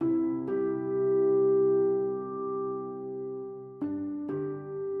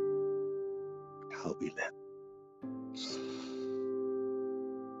we live.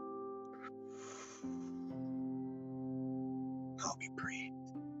 How we breathe.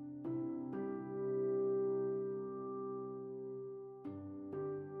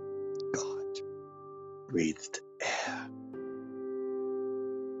 God breathed air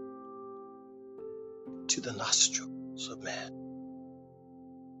to the nostrils of man.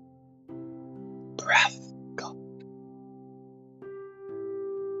 Breath, God,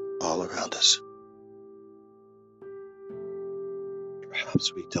 all around us.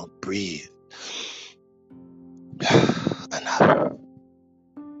 Perhaps we don't breathe enough.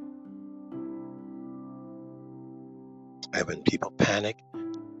 And when people panic,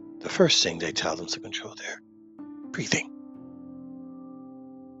 the first thing they tell them is to control their breathing.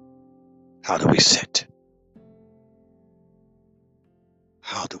 How do we sit?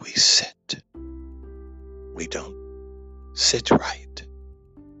 How do we sit? We don't sit right.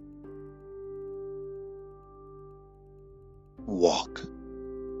 Walk.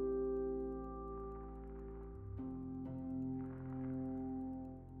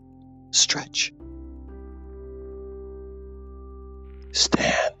 Stretch.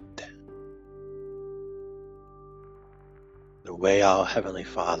 Stand. The way our Heavenly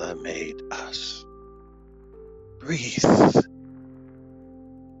Father made us. Breathe.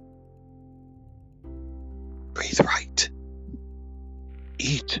 Breathe right.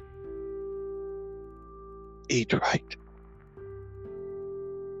 Eat. Eat right.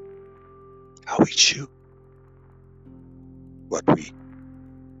 How we chew. What we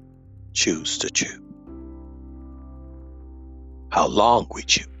choose to chew. How long we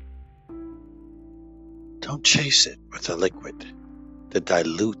chew. Don't chase it with a liquid that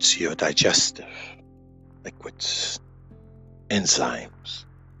dilutes your digestive liquids, enzymes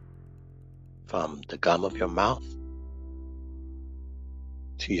from the gum of your mouth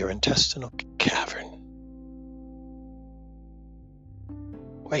to your intestinal cavern.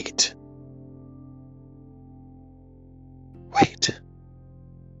 Wait. Wait.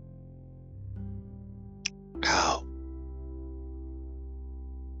 How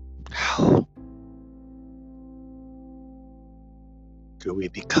do we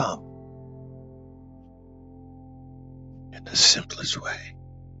become, in the simplest way,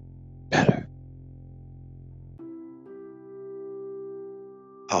 better?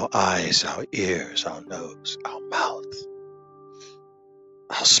 Our eyes, our ears, our nose, our mouth,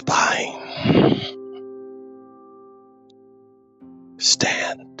 our spine.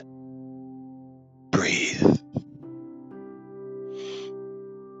 Stand. Breathe.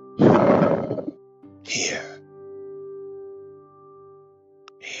 Hear.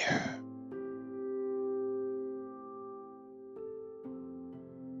 Hear.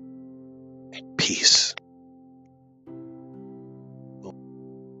 And peace.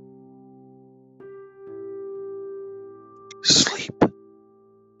 Sleep.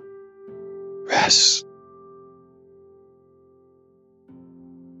 Rest.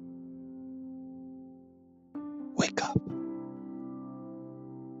 Wake up.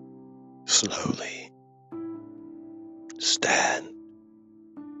 Slowly. Stand.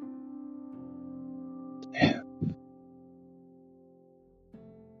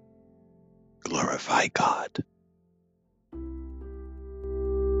 Glorify God.